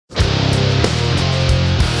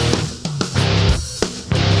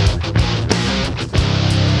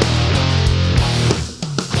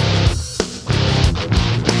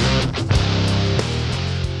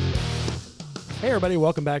everybody.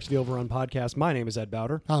 Welcome back to the Overrun Podcast. My name is Ed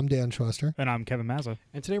Bowder. I'm Dan Schwester. And I'm Kevin Mazza.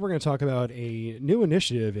 And today we're going to talk about a new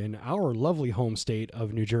initiative in our lovely home state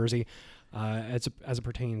of New Jersey as it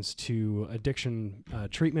pertains to addiction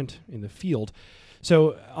treatment in the field.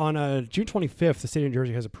 So on June 25th, the state of New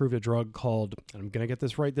Jersey has approved a drug called, and I'm going to get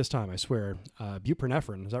this right this time, I swear,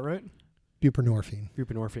 buprenorphine. Is that right? Buprenorphine.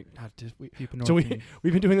 Buprenorphine. Buprenorphine. So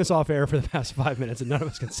we've been doing this off air for the past 5 minutes, and none of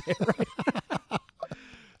us can say it right.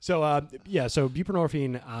 So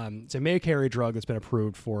buprenorphine, it's a may-carry drug that's been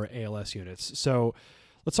approved for ALS units. So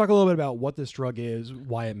let's talk a little bit about what this drug is,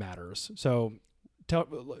 why it matters. So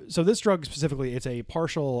this drug specifically, it's a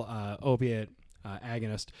partial opiate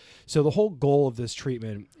agonist. So the whole goal of this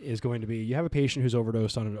treatment is going to be, you have a patient who's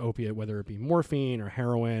overdosed on an opiate, whether it be morphine or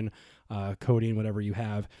heroin, codeine, whatever you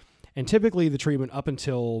have. And typically the treatment up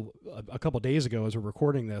until a couple of days ago, as we're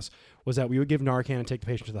recording this, was that we would give Narcan and take the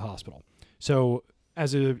patient to the hospital. So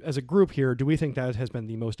as a group here, do we think that has been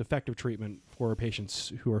the most effective treatment for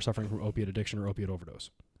patients who are suffering from opiate addiction or opiate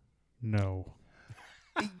overdose? No.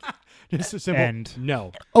 Just a simple End.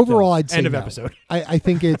 No. Overall, No. I'd say End of no. episode. I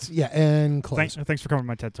think it's, and close. Thanks for coming to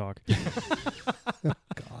my TED Talk.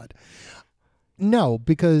 God. No,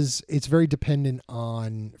 because it's very dependent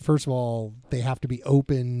on, first of all, they have to be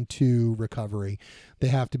open to recovery. They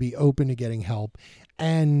have to be open to getting help.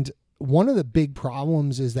 And one of the big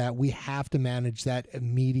problems is that we have to manage that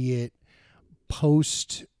immediate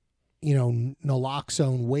post,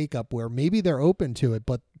 naloxone wake up where maybe they're open to it,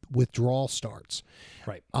 but withdrawal starts.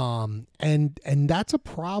 Right. And that's a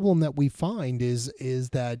problem that we find is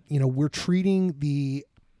that, we're treating the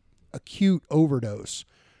acute overdose,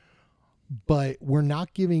 but we're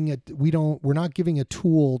not giving a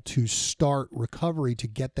tool to start recovery to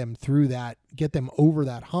get them through that, get them over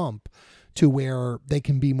that hump to where they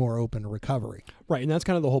can be more open to recovery. Right. And that's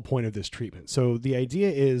kind of the whole point of this treatment. So the idea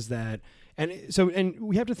is that, and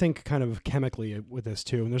we have to think kind of chemically with this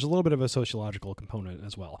too. And there's a little bit of a sociological component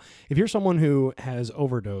as well. If you're someone who has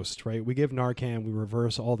overdosed, right, we give Narcan, we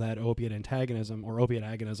reverse all that opiate antagonism or opiate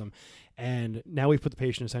agonism. And now we've put the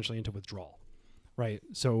patient essentially into withdrawal. Right.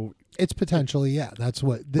 So it's potentially, that's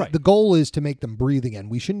what right. The goal is, to make them breathe again.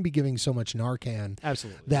 We shouldn't be giving so much Narcan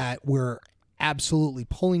that we're absolutely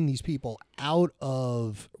pulling these people out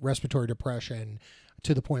of respiratory depression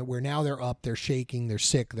to the point where now they're up, they're shaking, they're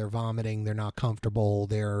sick, they're vomiting, they're not comfortable,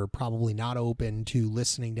 they're probably not open to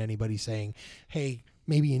listening to anybody saying, hey,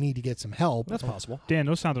 maybe you need to get some help. That's possible. Dan,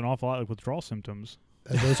 those sound an awful lot like withdrawal symptoms.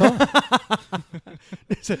 Those are.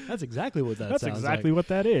 That's exactly what That's sounds exactly like. what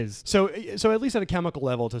that is. So at least at a chemical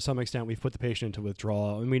level, to some extent, we've put the patient into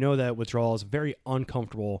withdrawal, and we know that withdrawal is very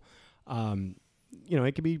uncomfortable.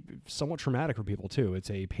 It can be somewhat traumatic for people too. It's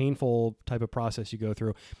a painful type of process you go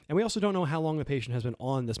through. And we also don't know how long the patient has been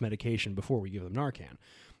on this medication before we give them Narcan.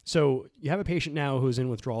 So you have a patient now who's in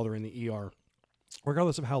withdrawal, they're in the ER,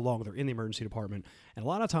 regardless of how long they're in the emergency department. And a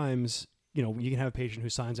lot of times, you can have a patient who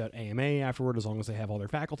signs out AMA afterward, as long as they have all their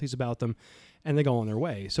faculties about them, and they go on their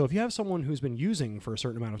way. So if you have someone who's been using for a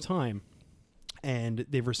certain amount of time and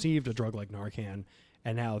they've received a drug like Narcan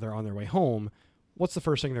and now they're on their way home, what's the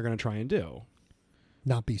first thing they're going to try and do?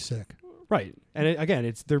 Not be sick. Right. And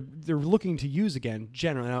they're looking to use again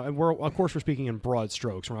generally. Now, and we're speaking in broad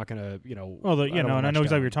strokes. We're not going to, Well, and I know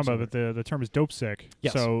exactly what you're talking about, but the term is dope sick.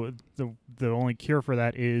 Yes. So the only cure for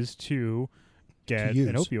that is to get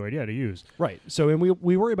an opioid, to use. Right. So, and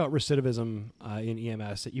we worry about recidivism in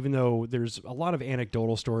EMS, even though there's a lot of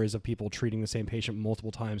anecdotal stories of people treating the same patient multiple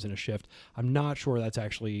times in a shift. I'm not sure that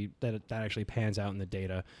actually pans out in the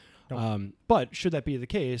data. But should that be the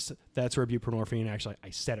case, that's where buprenorphine actually, I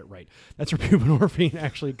said it right. That's where buprenorphine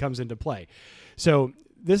actually comes into play. So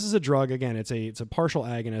this is a drug, again, it's a partial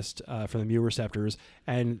agonist for the mu receptors.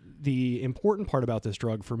 And the important part about this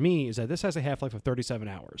drug for me is that this has a half-life of 37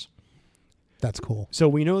 hours. That's cool. So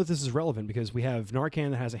we know that this is relevant because we have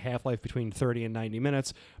Narcan that has a half-life between 30 and 90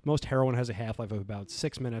 minutes. Most heroin has a half-life of about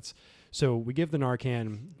 6 minutes. So we give the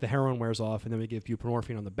Narcan, the heroin wears off, and then we give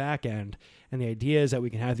buprenorphine on the back end. And the idea is that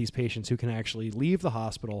we can have these patients who can actually leave the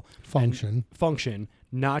hospital, function,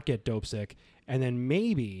 not get dope sick, and then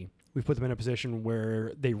maybe we put them in a position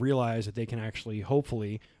where they realize that they can actually,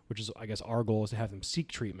 hopefully, which is, I guess, our goal is to have them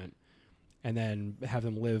seek treatment and then have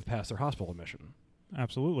them live past their hospital admission.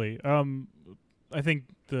 Absolutely. I think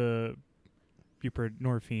the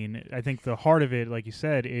buprenorphine, I think the heart of it, like you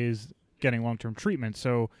said, is getting long-term treatment.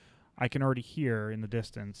 So I can already hear in the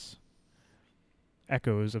distance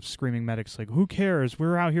echoes of screaming medics like, who cares?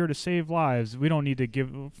 We're out here to save lives. We don't need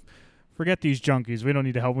to forget these junkies. We don't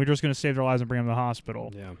need to help. We're just going to save their lives and bring them to the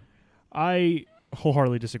hospital. Yeah. I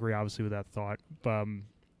wholeheartedly disagree, obviously, with that thought.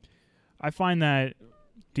 I find that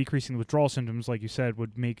decreasing the withdrawal symptoms, like you said,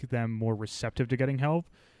 would make them more receptive to getting help.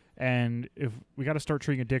 And if we got to start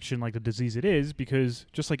treating addiction like the disease it is, because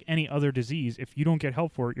just like any other disease, if you don't get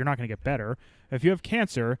help for it, you're not going to get better. If you have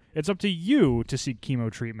cancer, it's up to you to seek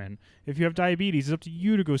chemo treatment. If you have diabetes, it's up to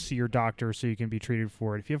you to go see your doctor so you can be treated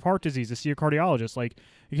for it. If you have heart disease, to see a cardiologist. Like,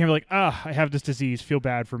 you can't be like, I have this disease, feel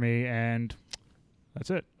bad for me, and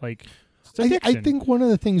that's it. Like, it's addiction. I think one of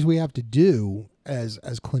the things we have to do as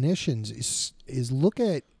clinicians is look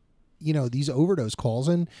at, these overdose calls,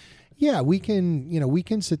 and yeah, we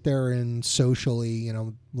can sit there and socially,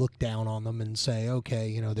 look down on them and say,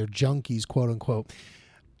 okay, they're junkies, quote unquote.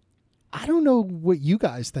 I don't know what you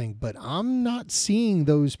guys think, but I'm not seeing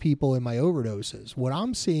those people in my overdoses. What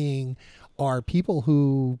I'm seeing are people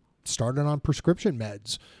who started on prescription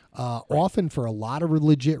meds, often for a lot of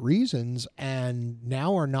legit reasons, and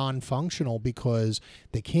now are non-functional because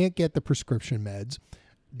they can't get the prescription meds.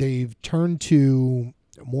 They've turned to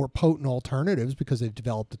more potent alternatives because they've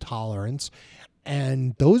developed a tolerance,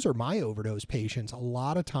 and those are my overdose patients. A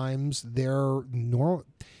lot of times they're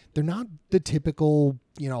not the typical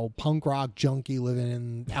punk rock junkie living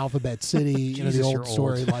in Alphabet City. Jesus, the old you're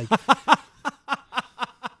story old. like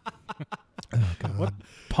oh God. What?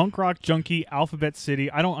 Punk rock junkie, Alphabet City.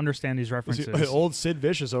 I don't understand these references. Old Sid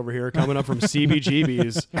Vicious over here coming up from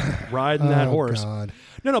CBGB's, riding that horse. God.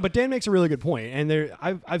 No, but Dan makes a really good point. And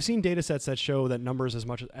I've seen data sets that show that numbers as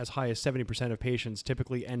high as 70% of patients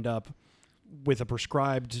typically end up with a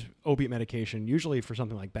prescribed opiate medication, usually for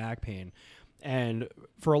something like back pain. And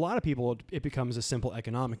for a lot of people, it becomes a simple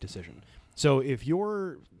economic decision. So if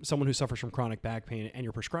you're someone who suffers from chronic back pain and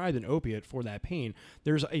you're prescribed an opiate for that pain,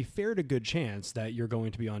 there's a fair to good chance that you're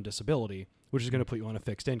going to be on disability, which is going to put you on a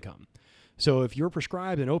fixed income. So if you're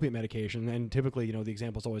prescribed an opiate medication, and typically, the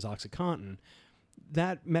example is always OxyContin,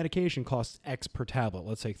 that medication costs X per tablet,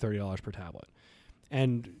 let's say $30 per tablet.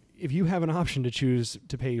 And if you have an option to choose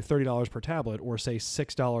to pay $30 per tablet or say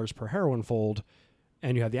 $6 per heroin fold,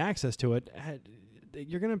 and you have the access to it,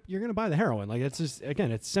 you're gonna buy the heroin. Like, it's just,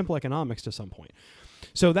 again, it's simple economics to some point.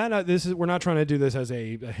 So that we're not trying to do this as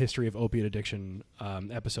a history of opiate addiction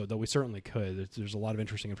episode, though we certainly could. There's a lot of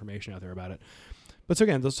interesting information out there about it. But so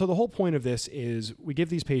again, the whole point of this is we give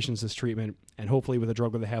these patients this treatment, and hopefully with a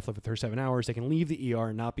drug with a half-life of 37 hours, they can leave the ER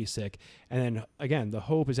and not be sick. And then again, the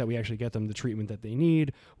hope is that we actually get them the treatment that they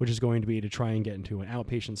need, which is going to be to try and get into an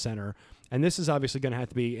outpatient center. And this is obviously going to have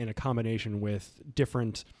to be in a combination with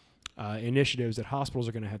different initiatives that hospitals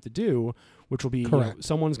are going to have to do, which will be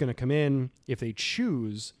someone's going to come in if they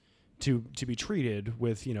choose to be treated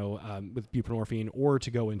with with buprenorphine or to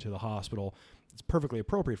go into the hospital. It's perfectly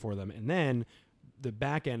appropriate for them. And then the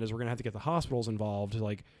back end is we're going to have to get the hospitals involved.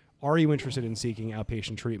 Like, are you interested in seeking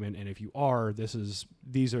outpatient treatment? And if you are,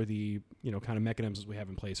 these are the kind of mechanisms we have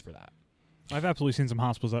in place for that. I've absolutely seen some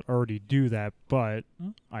hospitals that already do that, but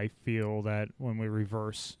I feel that when we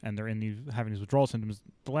reverse and they're having these withdrawal symptoms,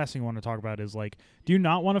 the last thing I want to talk about is like, do you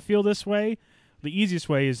not want to feel this way? The easiest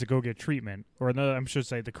way is to go get treatment, or I should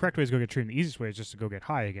say the correct way is to go get treatment. The easiest way is just to go get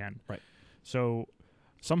high again. Right. So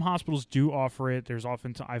some hospitals do offer it. There's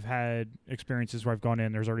often I've had experiences where I've gone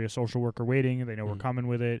in, there's already a social worker waiting. They know we're coming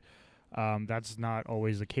with it. That's not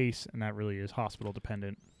always the case, and that really is hospital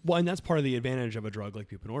dependent. Well, and that's part of the advantage of a drug like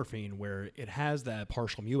buprenorphine, where it has that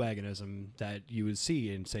partial mu agonism that you would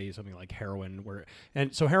see in, say, something like heroin.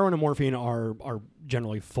 So heroin and morphine are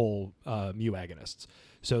generally full mu agonists.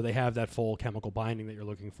 So they have that full chemical binding that you're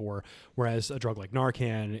looking for, whereas a drug like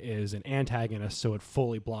Narcan is an antagonist, so it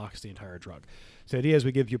fully blocks the entire drug. So the idea is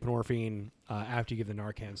we give buprenorphine after you give the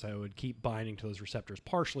Narcan, so it would keep binding to those receptors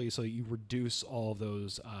partially so that you reduce all of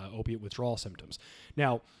those opiate withdrawal symptoms.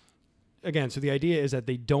 Now, again, so the idea is that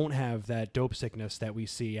they don't have that dope sickness that we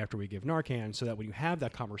see after we give Narcan, so that when you have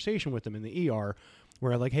that conversation with them in the ER,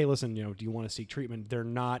 where like, hey, listen, do you want to seek treatment? They're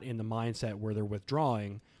not in the mindset where they're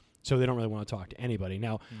withdrawing, so they don't really want to talk to anybody.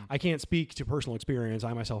 Now, I can't speak to personal experience.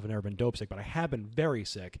 I myself have never been dope sick, but I have been very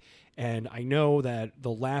sick. And I know that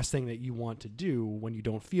the last thing that you want to do when you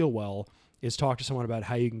don't feel well is talk to someone about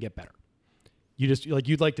how you can get better.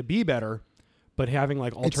 You'd like to be better, but having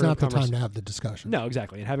like alternative it's not the time to have the discussion. No,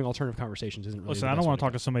 exactly. And having alternative conversations isn't really. Listen, I don't want to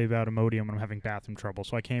talk to somebody about Imodium when I'm having bathroom trouble,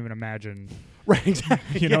 so I can't even imagine. Right,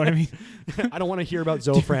 exactly. You know what I mean? I don't want to hear about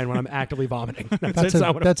Zofran when I'm actively vomiting. That's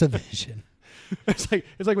a vision. It's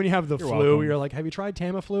like when you have the flu. Welcome. You're like, have you tried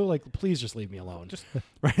Tamiflu? Like, please just leave me alone. Just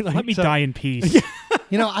right. Like, let me die in peace.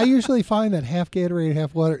 I usually find that half Gatorade,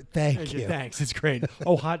 half water. Thank you. Thanks. It's great.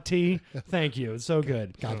 Oh, hot tea. Thank you. It's so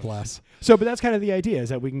good. God bless. So, but that's kind of the idea, is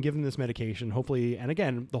that we can give them this medication, hopefully. And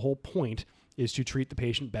again, the whole point is to treat the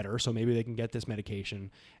patient better. So maybe they can get this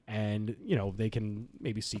medication and, they can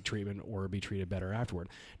maybe seek treatment or be treated better afterward.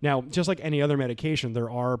 Now, just like any other medication, there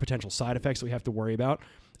are potential side effects that we have to worry about.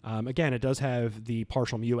 Again, it does have the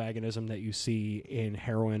partial mu agonism that you see in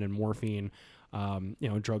heroin and morphine,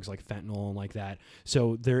 drugs like fentanyl and like that.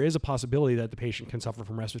 So there is a possibility that the patient can suffer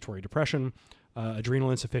from respiratory depression,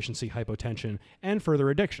 adrenal insufficiency, hypotension, and further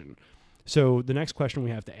addiction. So the next question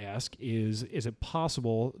we have to ask is it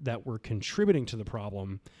possible that we're contributing to the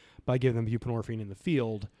problem by giving them buprenorphine in the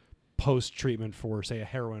field post-treatment for, say, a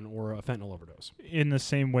heroin or a fentanyl overdose? In the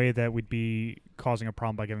same way that we'd be causing a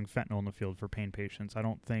problem by giving fentanyl in the field for pain patients, I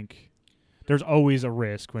don't think there's always a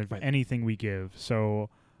risk with anything we give.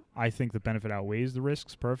 So I think the benefit outweighs the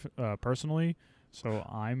risks personally. So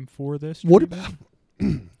I'm for this. What about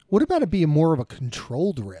it being more of a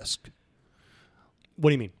controlled risk?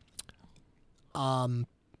 What do you mean?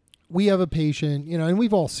 We have a patient, and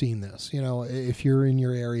we've all seen this, if you're in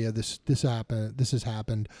your area, this has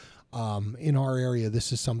happened. In our area,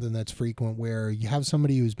 this is something that's frequent where you have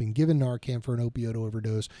somebody who's been given Narcan for an opioid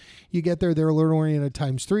overdose. You get there, they're alert oriented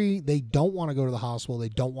times 3. They don't want to go to the hospital. They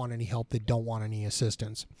don't want any help. They don't want any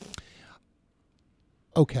assistance.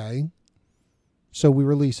 Okay. So we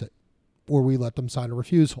release it, or we let them sign a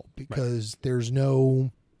refusal because there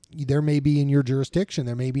may be in your jurisdiction,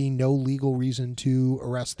 there may be no legal reason to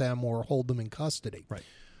arrest them or hold them in custody. Right.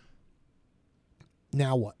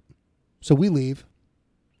 Now what? So we leave.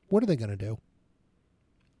 What are they going to do?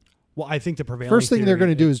 Well, I think the prevailing first thing they're theory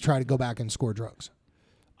going to do is try to go back and score drugs.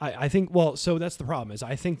 I think, so that's the problem is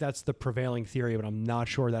I think that's the prevailing theory, but I'm not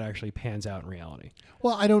sure that actually pans out in reality.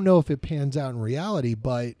 Well, I don't know if it pans out in reality,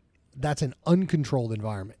 but that's an uncontrolled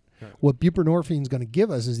environment. Right. What buprenorphine is going to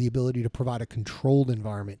give us is the ability to provide a controlled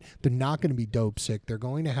environment. They're not going to be dope sick. They're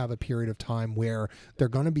going to have a period of time where they're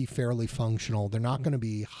going to be fairly functional. They're not going to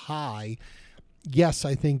be high. Yes,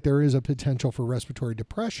 I think there is a potential for respiratory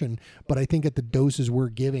depression, but I think at the doses we're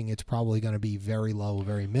giving, it's probably going to be very low,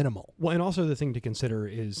 very minimal. Well, and also the thing to consider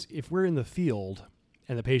is if we're in the field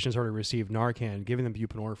and the patient's already received Narcan, giving them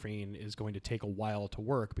buprenorphine is going to take a while to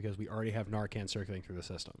work because we already have Narcan circulating through the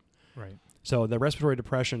system. Right. So the respiratory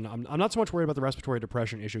depression, I'm not so much worried about the respiratory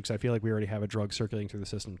depression issue because I feel like we already have a drug circulating through the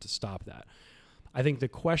system to stop that. I think the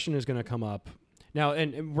question is going to come up now,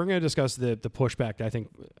 and we're going to discuss the pushback that I think,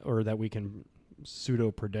 or that we can pseudo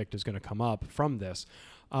predict is going to come up from this.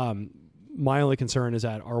 My only concern is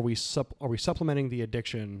that are we supplementing the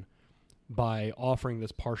addiction by offering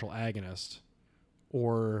this partial agonist,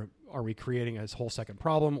 or are we creating a whole second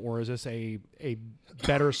problem, or is this a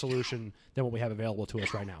better solution than what we have available to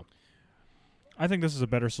us right now? I think this is a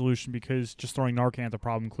better solution because just throwing Narcan at the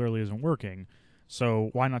problem clearly isn't working. So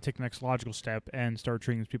why not take the next logical step and start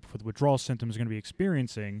treating these people for the withdrawal symptoms they're going to be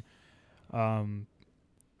experiencing?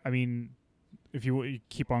 If you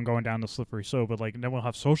keep on going down the slippery slope, but then we'll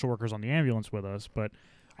have social workers on the ambulance with us. But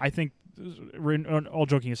I think, all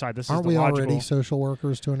joking aside, this aren't is the logical. Aren't we already social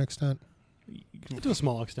workers to an extent? To a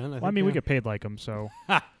small extent, I think. We get paid like them, so.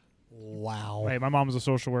 Wow. Hey, my mom is a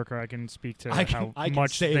social worker. I can speak to how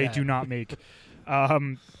much they that. do not make.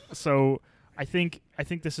 So I think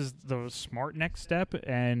this is the smart next step,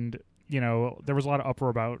 and there was a lot of uproar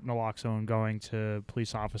about naloxone going to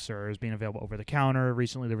police officers, being available over the counter.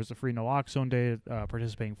 Recently, there was a free naloxone day at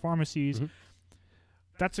participating pharmacies. Mm-hmm.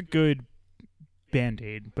 That's a good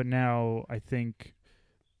Band-Aid, but now I think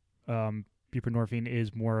buprenorphine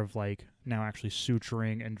is more of now actually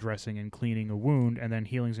suturing and dressing and cleaning a wound, and then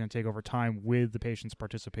healing is going to take over time with the patient's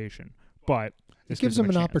participation. But it gives them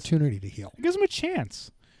an opportunity to heal. It gives them a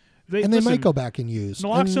chance. They might go back and use.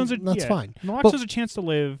 That's fine. Naloxone's a chance to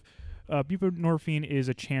live. Buprenorphine is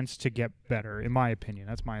a chance to get better, in my opinion.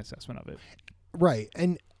 That's my assessment of it. Right.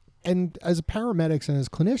 And as paramedics and as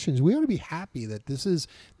clinicians, we ought to be happy that this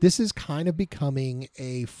is kind of becoming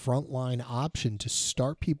a frontline option to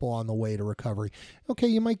start people on the way to recovery. Okay,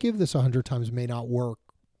 you might give this 100 times, may not work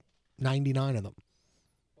 99 of them.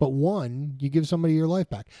 But one, you give somebody your life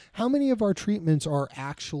back. How many of our treatments are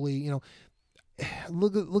actually,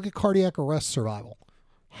 look at cardiac arrest survival.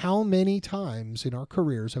 How many times in our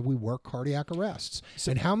careers have we worked cardiac arrests?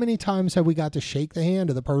 And how many times have we got to shake the hand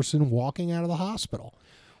of the person walking out of the hospital?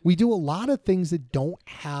 We do a lot of things that don't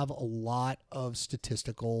have a lot of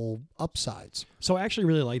statistical upsides. So I actually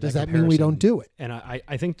really like that. Does that mean we don't do it? And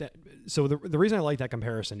I think that, so the reason I like that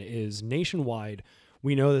comparison is nationwide,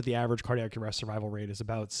 we know that the average cardiac arrest survival rate is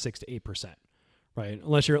about 6 to 8%. Right,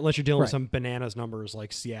 unless you're dealing with some bananas numbers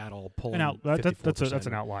like Seattle pulling. That's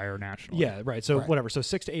an outlier nationally. Yeah, right. So whatever. So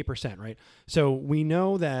 6 to 8%. Right. So we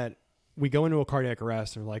know that we go into a cardiac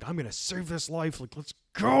arrest and we're like, I'm going to save this life. Let's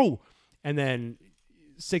go. And then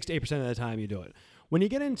 6 to 8% of the time you do it. When you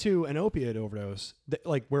get into an opiate overdose,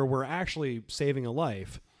 like where we're actually saving a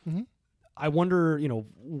life, I wonder,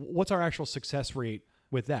 what's our actual success rate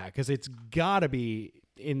with that? Because it's got to be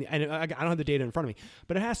and I don't have the data in front of me,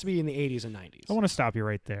 but it has to be in the 80s and 90s. I want to stop you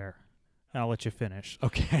right there. I'll let you finish.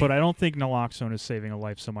 Okay. But I don't think naloxone is saving a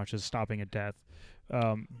life so much as stopping a death.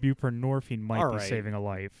 Buprenorphine might be saving a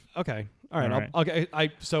life. Okay. All right. All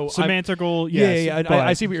right. So semantical. Yes,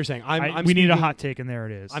 I see what you're saying. We need a hot take, and there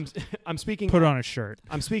it is. I'm speaking. Put it on a shirt.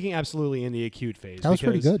 I'm speaking absolutely in the acute phase. That was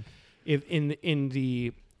pretty good. If in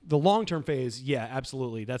the long-term phase, yeah,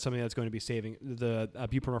 absolutely. That's something that's going to be saving the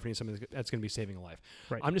buprenorphine is something that's going to be saving a life.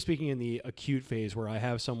 Right. I'm just speaking in the acute phase where I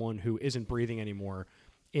have someone who isn't breathing anymore,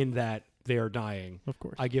 in that they are dying. Of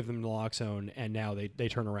course. I give them naloxone, and now they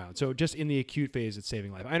turn around. So just in the acute phase, it's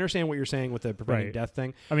saving life. I understand what you're saying with the preventing death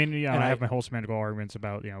thing. I mean, yeah, and I have my whole semantical arguments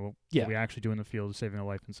about what we actually do in the field is saving a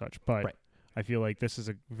life and such. But I feel like this is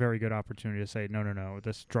a very good opportunity to say, no,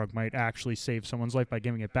 this drug might actually save someone's life by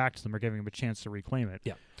giving it back to them or giving them a chance to reclaim it.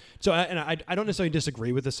 Yeah. So I don't necessarily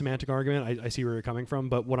disagree with the semantic argument. I see where you're coming from,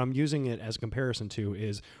 but what I'm using it as a comparison to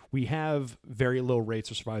is we have very low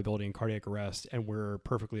rates of survivability in cardiac arrest, and we're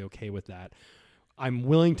perfectly okay with that. I'm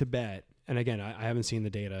willing to bet, and again, I haven't seen the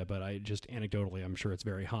data, but I just anecdotally, I'm sure it's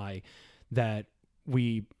very high, that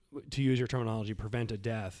we, to use your terminology, prevent a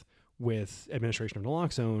death with administration of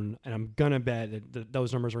naloxone, and I'm gonna bet that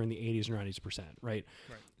those numbers are in the 80s or 90%, right?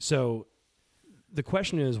 So the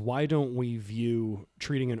question is, why don't we view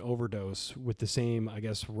treating an overdose with the same, I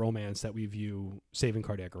guess, romance that we view saving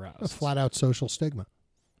cardiac arrest? A flat out social stigma.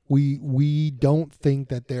 We don't think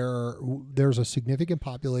that there's a significant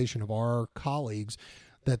population of our colleagues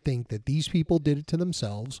that think that these people did it to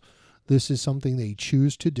themselves. This is something they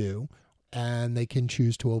choose to do, and they can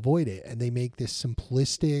choose to avoid it. And they make this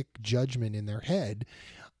simplistic judgment in their head.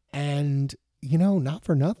 And, not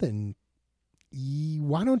for nothing,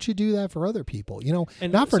 why don't you do that for other people?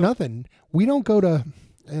 And not for nothing, we don't go to,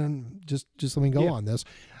 and just let me go on this.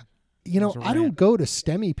 I don't go to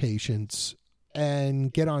STEMI patients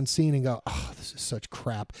and get on scene and go, oh, this is such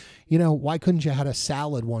crap. Why couldn't you have had a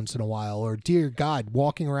salad once in a while? Or, dear God,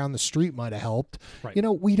 walking around the street might have helped. Right.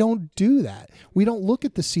 We don't do that. We don't look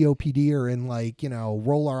at the COPDer and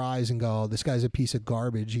roll our eyes and go, oh, this guy's a piece of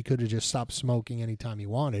garbage. He could have just stopped smoking anytime he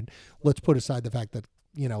wanted. Let's put aside the fact that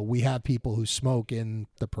we have people who smoke in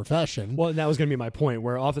the profession. Well, that was going to be my point,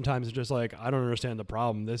 where oftentimes it's just like, I don't understand the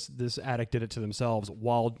problem. This addict did it to themselves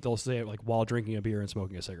while they'll say it while drinking a beer and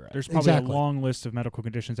smoking a cigarette. There's probably a long list of medical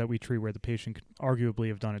conditions that we treat where the patient could arguably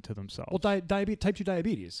have done it to themselves. Well, type 2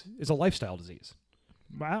 diabetes is a lifestyle disease.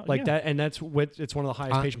 Wow. That, and it's one of the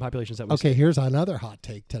highest patient populations that we see. Okay, here's another hot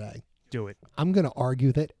take today. Do it. I'm going to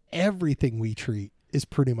argue that everything we treat is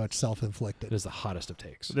pretty much self-inflicted. It is the hottest of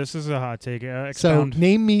takes. This is a hot take. So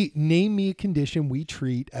name me a condition we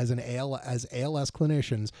treat as ALS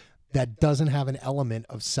clinicians that doesn't have an element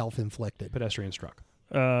of self-inflicted. Pedestrian struck.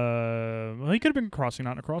 He could have been crossing,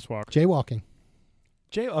 not in a crosswalk. Jaywalking.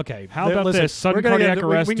 Okay. How about this? Sudden cardiac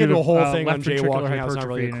arrest. We can do a whole thing on left ventricular jaywalking. How it's not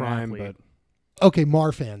really a hypertrophy in an crime, athlete. but Okay,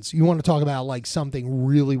 Marfans. You want to talk about something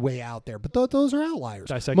really way out there, but those are outliers.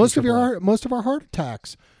 Most of our heart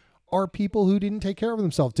attacks are people who didn't take care of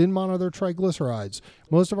themselves, didn't monitor their triglycerides.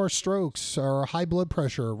 Most of our strokes are high blood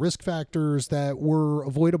pressure, risk factors that were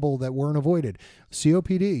avoidable that weren't avoided.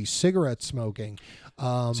 COPD, cigarette smoking.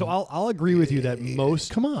 So I'll agree with you that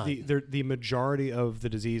most come on, the majority of the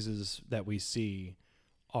diseases that we see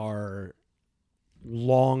are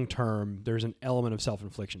long term. There's an element of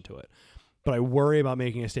self-infliction to it. But I worry about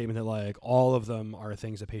making a statement that all of them are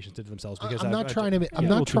things that patients did to themselves. Because I'm not trying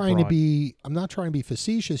to be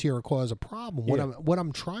facetious here or cause a problem. What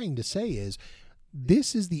I'm trying to say is,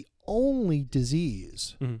 this is the only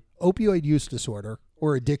disease, opioid use disorder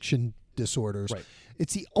or addiction disorders. Right.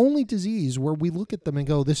 It's the only disease where we look at them and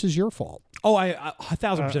go, "This is your fault." Oh, I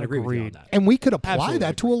 1,000% agree with you on that. And we could apply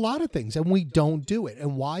that to a lot of things, and we don't do it.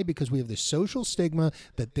 And why? Because we have this social stigma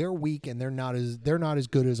that they're weak and they're not as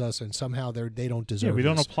good as us, and somehow they don't deserve. Yeah, we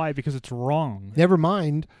don't apply it because it's wrong. Never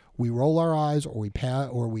mind. We roll our eyes, or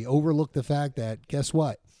we overlook the fact that, guess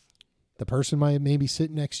what? The person may be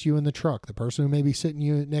sitting next to you in the truck. The person who may be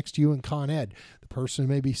sitting next to you in Con Ed. The person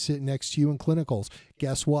who may be sitting next to you in clinicals.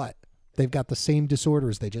 Guess what? They've got the same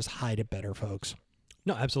disorders. They just hide it better, folks.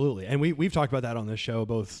 No, absolutely. And we've talked about that on this show,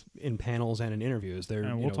 both in panels and in interviews.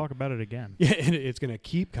 And we'll talk about it again. Yeah, and it's going to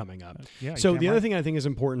keep coming up. So the other thing I think is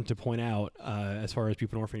important to point out as far as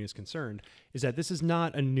buprenorphine is concerned is that this is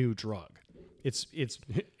not a new drug. It's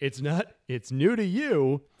new to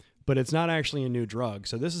you, but it's not actually a new drug.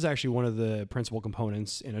 So this is actually one of the principal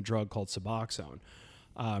components in a drug called Suboxone.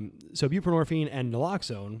 So buprenorphine and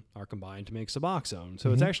naloxone are combined to make Suboxone.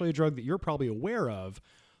 So it's actually a drug that you're probably aware of.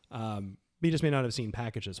 You just may not have seen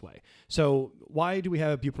packaged this way. So why do we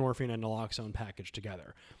have buprenorphine and naloxone packaged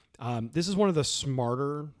together? This is one of the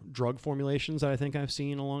smarter drug formulations that I think I've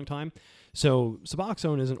seen in a long time. So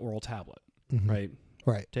Suboxone is an oral tablet, right?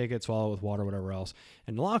 Right. Take it, swallow it with water, whatever else.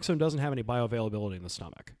 And naloxone doesn't have any bioavailability in the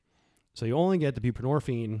stomach. So you only get the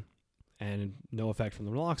buprenorphine and no effect from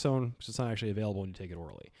the naloxone because it's not actually available when you take it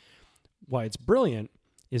orally. Why it's brilliant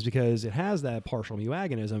is because it has that partial mu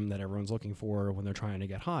agonism that everyone's looking for when they're trying to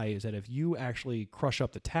get high, is that if you actually crush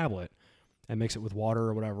up the tablet and mix it with water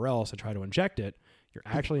or whatever else and try to inject it, you're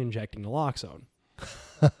actually injecting naloxone.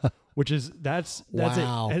 Which is, that's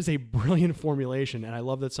Wow. that is a brilliant formulation, and I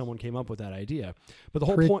love that someone came up with that idea. But the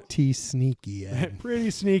whole point... Pretty sneaky, Ed. Pretty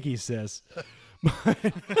sneaky, sis.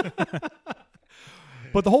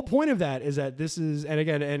 But the whole point of that is that this is, and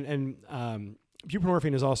again,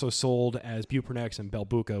 buprenorphine is also sold as Buprenex and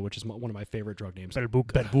Belbuca, which is one of my favorite drug names.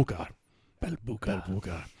 Belbuca.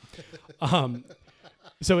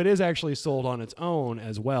 So it is actually sold on its own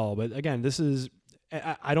as well. But again, this is,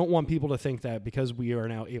 I don't want people to think that because we are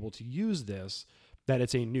now able to use this, that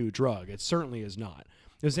it's a new drug. It certainly is not.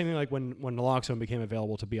 It was the same thing like when naloxone became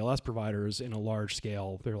available to BLS providers in a large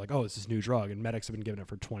scale. They're like, oh, it's this new drug, and medics have been given it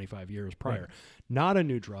for 25 years prior. Right. Not a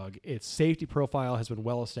new drug. Its safety profile has been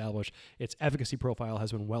well established. Its efficacy profile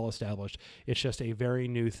has been well established. It's just a very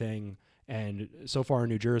new thing. And so far,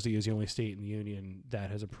 New Jersey is the only state in the union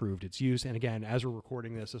that has approved its use. And again, as we're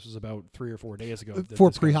recording this was about 3 or 4 days ago.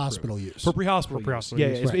 For pre-hospital use. For pre-hospital use. Yeah,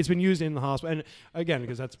 use. It's been used in the hospital. And again,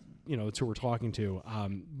 because that's, it's who we're talking to.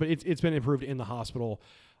 But it's been approved in the hospital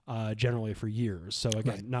generally for years. So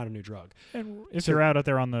again, not a new drug. And if you're out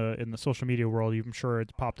there in the social media world, I'm sure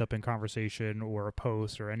it's popped up in conversation or a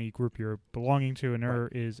post or any group you're belonging to, and there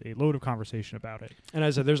is a load of conversation about it. And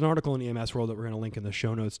as I said, there's an article in EMS World that we're going to link in the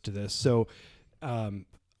show notes to this. So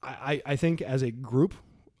I think as a group,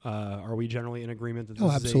 are we generally in agreement that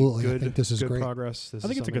this absolutely. is a good, I think this is good great. progress? I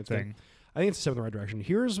think it's a good thing. I think it's a step in the right direction.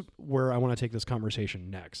 Here's where I want to take this conversation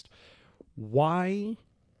next. Why...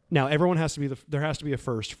 Now, everyone has to be there has to be a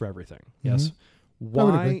first for everything. Yes.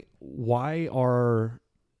 Why are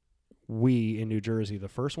we in New Jersey the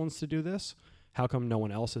first ones to do this? How come no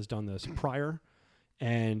one else has done this prior?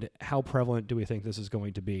 And how prevalent do we think this is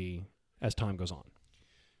going to be as time goes on?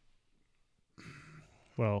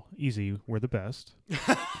 Well, easy. We're the best.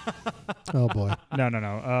 Oh boy.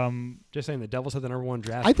 No. Just saying, the Devils had the number 1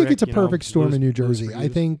 draft. I think pick, it's a perfect storm in New Jersey. I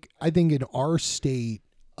use. think in our state,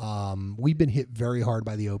 we've been hit very hard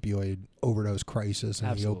by the opioid overdose crisis and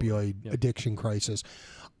Absolutely. the opioid addiction crisis.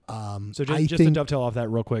 So just to dovetail off that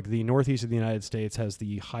real quick, the Northeast of the United States has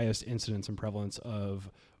the highest incidence and prevalence of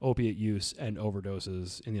opiate use and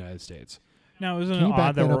overdoses in the United States. Now, isn't Can it you back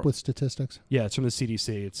odd that up with statistics? Yeah, it's from the CDC.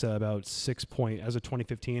 It's about as of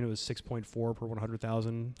 2015, it was 6.4 per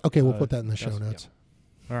 100,000. Okay, we'll put that in the show notes.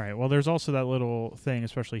 Yeah. All right. Well, there's also that little thing,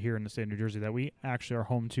 especially here in the state of New Jersey, that we actually are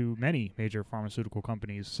home to many major pharmaceutical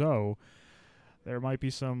companies. So there might be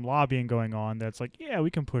some lobbying going on that's like, yeah, we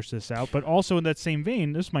can push this out. But also in that same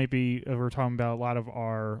vein, this might be, we're talking about a lot of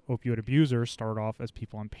our opioid abusers start off as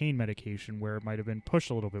people on pain medication where it might have been pushed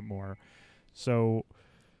a little bit more. So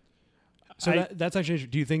that's actually,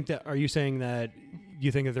 are you saying that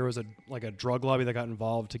you think that there was a drug lobby that got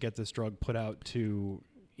involved to get this drug put out to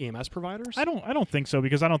EMS providers? I don't think so,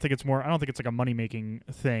 because I don't think it's like a money making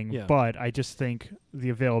thing. Yeah. But I just think the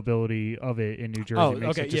availability of it in New Jersey.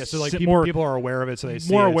 Makes okay, it just So like more people are aware of it, so they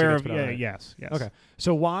see more it, aware so of. it. Yeah, Right. yes. Okay.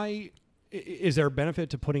 So why is there a benefit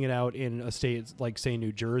to putting it out in a state like say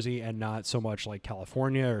New Jersey and not so much like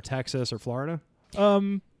California or Texas or Florida?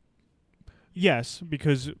 Yes,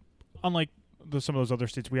 because unlike some of those other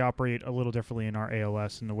states, we operate a little differently in our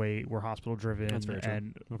ALS in the way we're hospital driven. That's very true.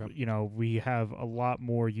 And Okay. We have a lot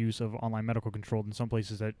more use of online medical control than some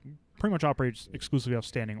places that pretty much operates exclusively off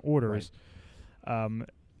standing orders. Right.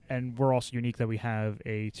 And we're also unique that we have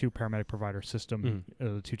a 2 paramedic provider system,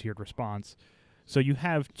 2-tiered response. So you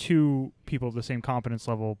have 2 people of the same competence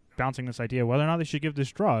level bouncing this idea whether or not they should give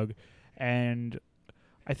this drug. And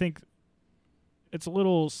I think it's a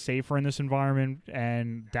little safer in this environment,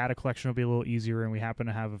 and data collection will be a little easier, and we happen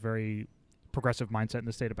to have a very progressive mindset in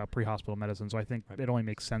the state about pre-hospital medicine, so I think it only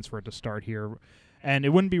makes sense for it to start here. And it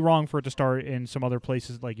wouldn't be wrong for it to start in some other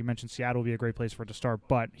places, like you mentioned, Seattle would be a great place for it to start,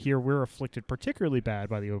 but here we're afflicted particularly bad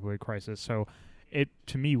by the opioid crisis, so it,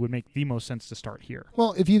 to me, would make the most sense to start here.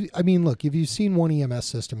 Well, if you've seen one EMS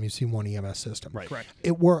system, you've seen one EMS system. Right. Correct.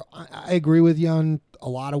 I agree with you on a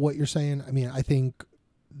lot of what you're saying. I mean, I think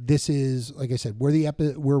this is, like I said,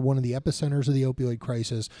 we're one of the epicenters of the opioid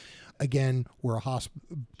crisis. Again, we're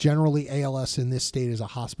generally ALS in this state is a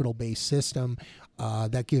hospital-based system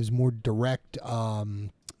that gives more direct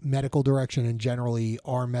medical direction, and generally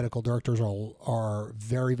our medical directors are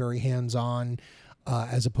very, very hands-on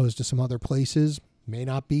as opposed to some other places. May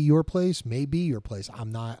not be your place, may be your place.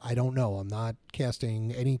 I don't know. I'm not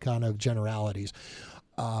casting any kind of generalities.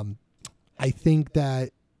 I think that,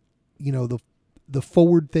 the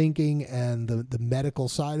forward thinking and the medical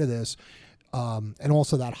side of this, and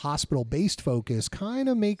also that hospital-based focus kind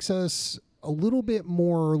of makes us a little bit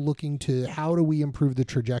more looking to how do we improve the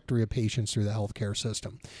trajectory of patients through the healthcare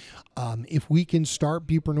system. If we can start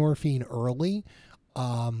buprenorphine early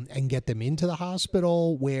and get them into the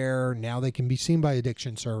hospital where now they can be seen by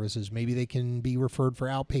addiction services, maybe they can be referred for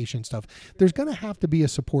outpatient stuff, there's going to have to be a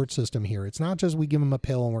support system here. It's not just we give them a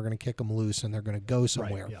pill and we're going to kick them loose and they're going to go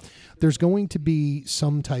somewhere. Right, yeah. There's going to be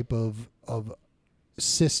some type of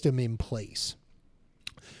system in place.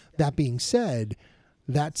 That being said,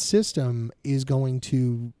 that system is going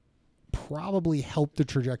to probably help the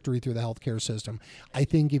trajectory through the healthcare system. I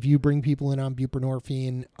think if you bring people in on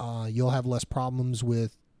buprenorphine, you'll have less problems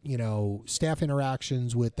with, staff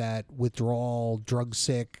interactions with that withdrawal, drug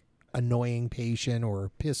sick, annoying patient or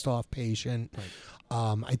pissed off patient. Right.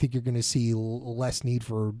 I think you're going to see less need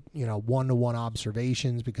for, one-to-one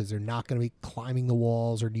observations because they're not going to be climbing the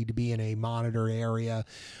walls or need to be in a monitored area.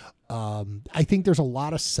 I think there's a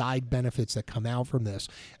lot of side benefits that come out from this.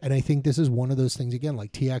 And I think this is one of those things, again,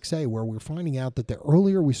 like TXA, where we're finding out that the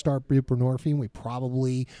earlier we start buprenorphine, we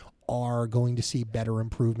probably are going to see better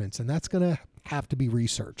improvements. And that's going to have to be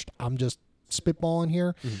researched. I'm just spitballing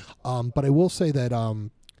here. But I will say that,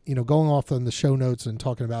 going off on the show notes and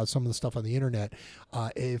talking about some of the stuff on the internet,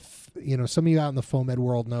 if, some of you out in the FOAMed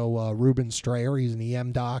world know Ruben Strayer, he's an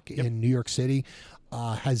EM doc in New York City,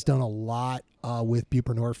 has done a lot with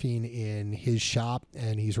buprenorphine in his shop,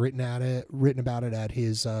 and he's written about it at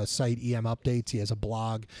his site, EM Updates. He has a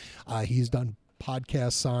blog. He's done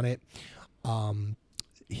podcasts on it.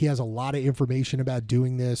 He has a lot of information about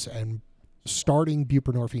doing this and starting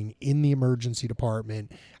buprenorphine in the emergency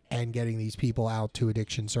department and getting these people out to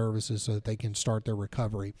addiction services so that they can start their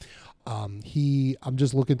recovery. I'm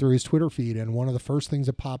just looking through his Twitter feed, and one of the first things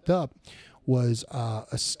that popped up was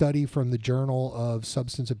a study from the Journal of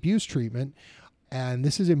Substance Abuse Treatment, and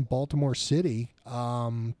this is in Baltimore City.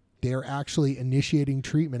 They're actually initiating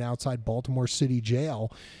treatment outside Baltimore City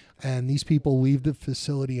Jail, and these people leave the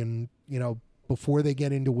facility and, before they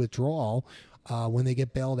get into withdrawal, when they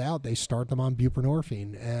get bailed out, they start them on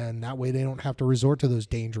buprenorphine, and that way they don't have to resort to those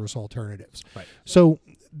dangerous alternatives. Right. So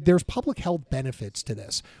there's public health benefits to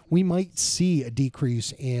this. We might see a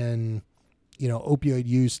decrease in opioid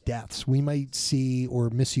use deaths. We might see,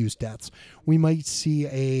 or misuse deaths. We might see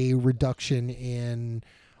a reduction in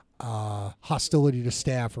hostility to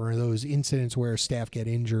staff, or those incidents where staff get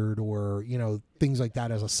injured, or, things like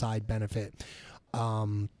that as a side benefit.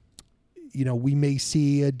 We may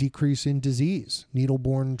see a decrease in disease,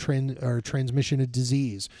 needle-borne transmission of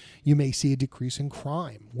disease. You may see a decrease in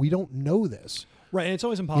crime. We don't know this. Right, and it's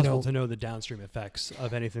always impossible to know the downstream effects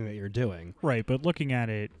of anything that you're doing. Right, but looking at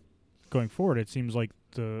it going forward, it seems like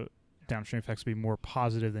the downstream effects will be more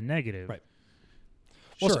positive than negative. Right.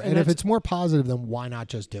 Sure, and if it's more positive, then why not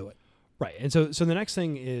just do it? Right, and so the next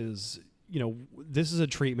thing is, this is a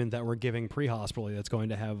treatment that we're giving pre-hospitally that's going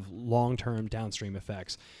to have long-term downstream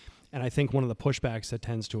effects. And I think one of the pushbacks that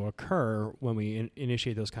tends to occur when we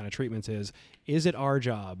initiate those kind of treatments is it our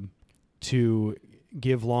job to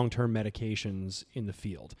give long-term medications in the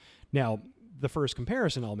field? Now, the first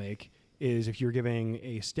comparison I'll make is if you're giving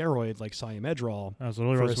a steroid like Ciamedrol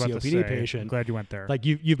for a COPD patient. I'm glad you went there. Like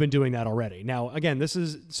you've been doing that already. Now, again,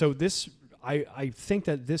 I think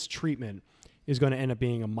that this treatment is going to end up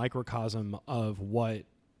being a microcosm of what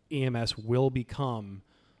EMS will become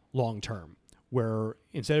long-term, where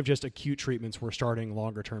instead of just acute treatments, we're starting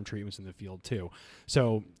longer-term treatments in the field too.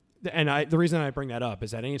 So, and the reason I bring that up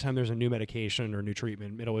is that anytime there's a new medication or new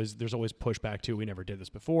treatment, there's always pushback to, we never did this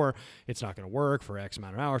before, it's not going to work for X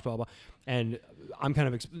amount of hours, blah, blah, blah. And I'm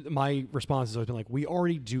my response has always been like, we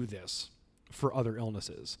already do this for other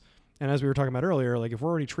illnesses. And as we were talking about earlier, like if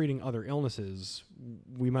we're already treating other illnesses,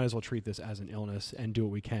 we might as well treat this as an illness and do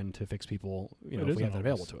what we can to fix people, if we have that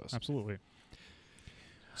available to us. Absolutely.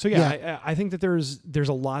 So I think that there's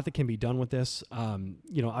a lot that can be done with this.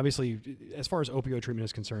 Obviously, as far as opioid treatment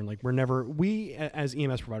is concerned, like we as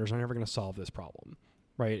EMS providers are never going to solve this problem,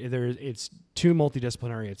 right? It's too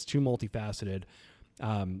multidisciplinary, it's too multifaceted.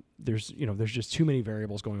 There's just too many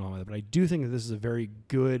variables going on with it. But I do think that this is a very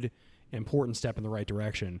good, important step in the right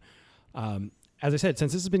direction. And as I said,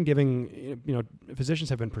 since this has been physicians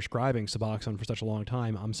have been prescribing Suboxone for such a long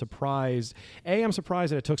time, I'm surprised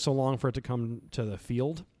that it took so long for it to come to the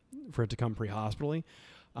field, for it to come pre-hospitally.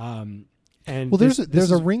 And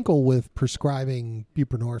there's a wrinkle with prescribing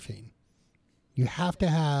buprenorphine. You have to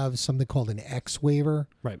have something called an X waiver,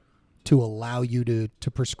 right, to allow you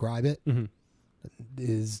to prescribe it. Mm-hmm.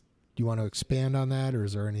 Do you want to expand on that, or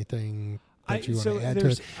is there anything that you want to add to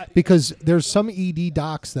it? Because there's some ED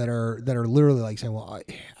docs that are literally like saying, well,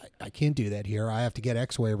 I can't do that here. I have to get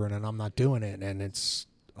X waiver, and I'm not doing it, and it's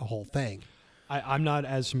a whole thing. I'm not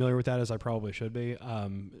as familiar with that as I probably should be,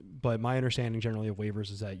 but my understanding generally of waivers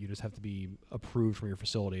is that you just have to be approved from your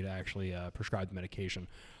facility to actually prescribe the medication.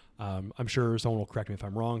 I'm sure someone will correct me if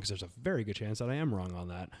I'm wrong, because there's a very good chance that I am wrong on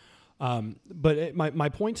that. But my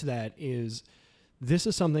point to that is, this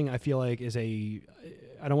is something I feel like is I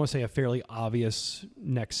don't want to say a fairly obvious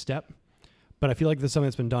next step, but I feel like this is something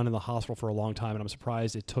that's been done in the hospital for a long time, and I'm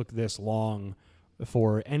surprised it took this long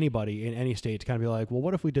for anybody in any state to kind of be like, well,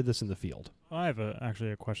 what if we did this in the field? I have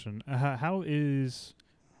actually a question. How is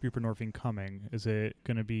buprenorphine coming? Is it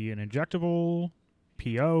going to be an injectable,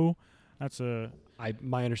 PO? I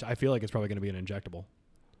feel like it's probably going to be an injectable.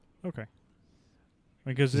 Okay.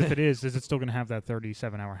 Because if it is it still going to have that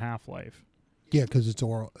 37-hour half-life? Yeah, because it's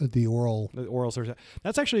oral. The oral source.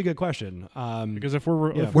 That's actually a good question. Because if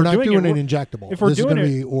we're not doing an injectable, if we're this doing is going to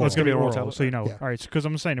it, be oral. it's going to be oral tablet. So Yeah. All right. Because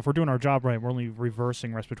I'm saying if we're doing our job right, we're only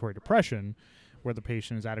reversing respiratory depression, where the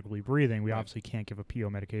patient is adequately breathing. We obviously can't give a PO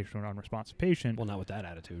medication to an unresponsive patient. Well, not with that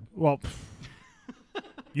attitude. Well,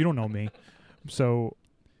 you don't know me, so.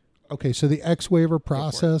 Okay, so the X waiver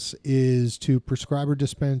process is to prescribe or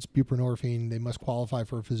dispense buprenorphine. They must qualify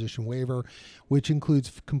for a physician waiver, which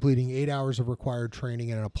includes completing 8 hours of required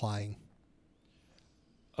training and applying.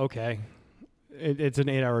 Okay. It's an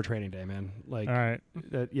 8-hour training day, man. Like, all right.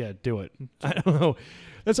 Do it. I don't know.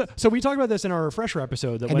 So we talked about this in our refresher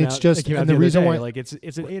episode that and went it's out. Just came out and the the other reason day. why, like it's an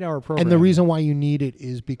 8-hour program. And the reason why you need it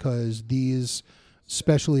is because these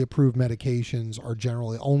specially approved medications are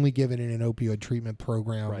generally only given in an opioid treatment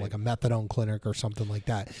program, right, like a methadone clinic or something like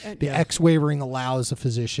that. And, the X waivering allows a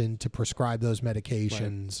physician to prescribe those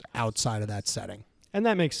medications outside of that setting. And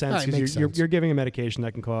that makes sense, because you're giving a medication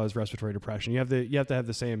that can cause respiratory depression. You have to have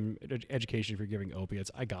the same education if you're giving opiates.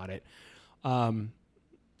 I got it.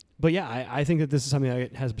 But yeah, I think that this is something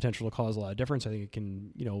that has potential to cause a lot of difference. I think it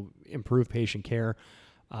can, improve patient care.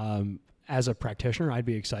 As a practitioner, I'd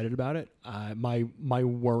be excited about it. My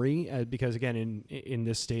worry, because again, in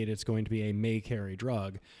this state, it's going to be a may carry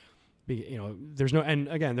drug.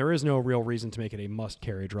 There is no real reason to make it a must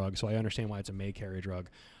carry drug. So I understand why it's a may carry drug.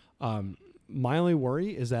 My only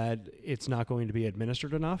worry is that it's not going to be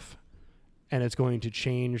administered enough, and it's going to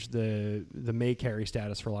change the may carry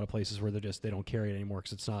status for a lot of places where they don't carry it anymore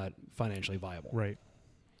because it's not financially viable. Right.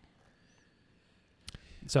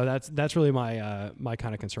 So that's really my my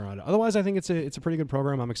kind of concern on it. Otherwise, I think it's a pretty good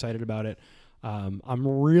program. I'm excited about it. I'm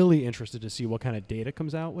really interested to see what kind of data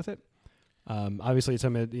comes out with it. Obviously, it's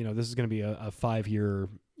this is going to be a 5-year.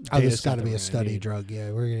 This has got to be a study drug.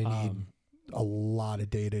 Yeah, we're going to need a lot of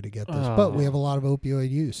data to get this, but we have a lot of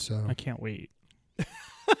opioid use. So I can't wait.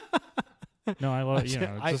 No, I love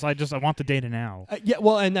I want the data now. Yeah,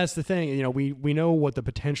 well, and that's the thing. We know what the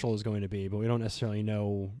potential is going to be, but we don't necessarily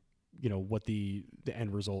know what the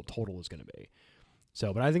end result total is going to be.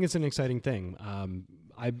 So, but I think it's an exciting thing.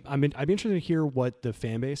 I'd be interested to hear what the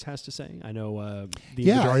fan base has to say. I know the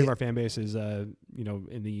majority of our fan base is in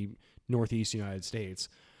the Northeast United States.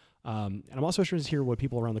 And I'm also interested to hear what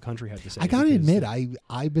people around the country have to say. I got to admit,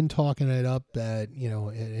 I've been talking it up that,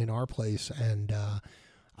 in our place, and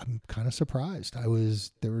I'm kind of surprised.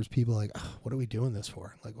 There was people like, what are we doing this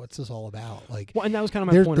for? Like, what's this all about? Like, well, and that was kind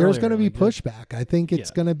of my point. There's going to be pushback. I think it's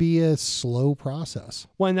going to be a slow process.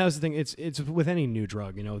 Well, and that was the thing. It's with any new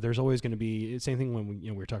drug, there's always going to be same thing when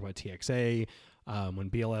we were talking about TXA, when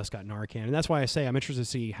BLS got Narcan, and that's why I say I'm interested to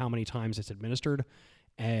see how many times it's administered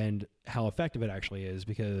and how effective it actually is,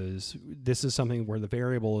 because this is something where the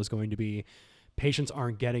variable is going to be patients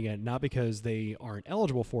aren't getting it, not because they aren't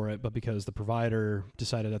eligible for it, but because the provider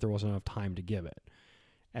decided that there wasn't enough time to give it.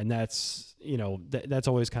 And that's, that's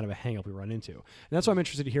always kind of a hang up we run into. And that's why I'm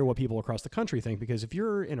interested to hear what people across the country think, because if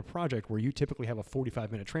you're in a project where you typically have a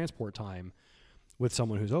 45-minute transport time with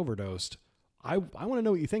someone who's overdosed, I want to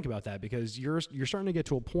know what you think about that, because you're starting to get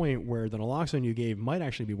to a point where the naloxone you gave might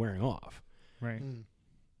actually be wearing off. Right.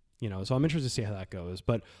 So I'm interested to see how that goes.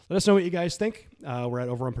 But let us know what you guys think. We're at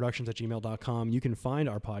overrunproductions@gmail.com. You can find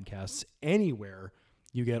our podcasts anywhere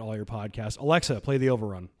you get all your podcasts. Alexa, play the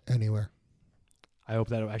Overrun. Anywhere. I hope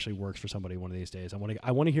that actually works for somebody one of these days. I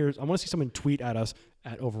want to see someone tweet at us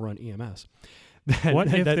at Overrun EMS.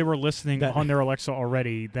 What if they were listening on their Alexa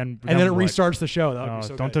already? Then and then it what? restarts the show. That would be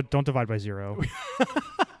so good. Don't divide by 0.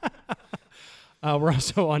 We're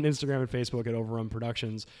also on Instagram and Facebook at Overrun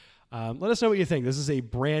Productions. Let us know what you think. This is a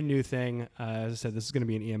brand new thing. As I said, this is going to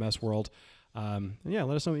be an EMS world. Yeah,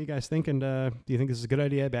 let us know what you guys think. And do you think this is a good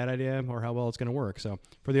idea, bad idea, or how well it's going to work? So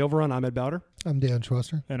for the Overrun, I'm Ed Bowder. I'm Dan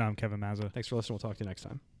Schwester. And I'm Kevin Mazza. Thanks for listening. We'll talk to you next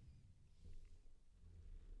time.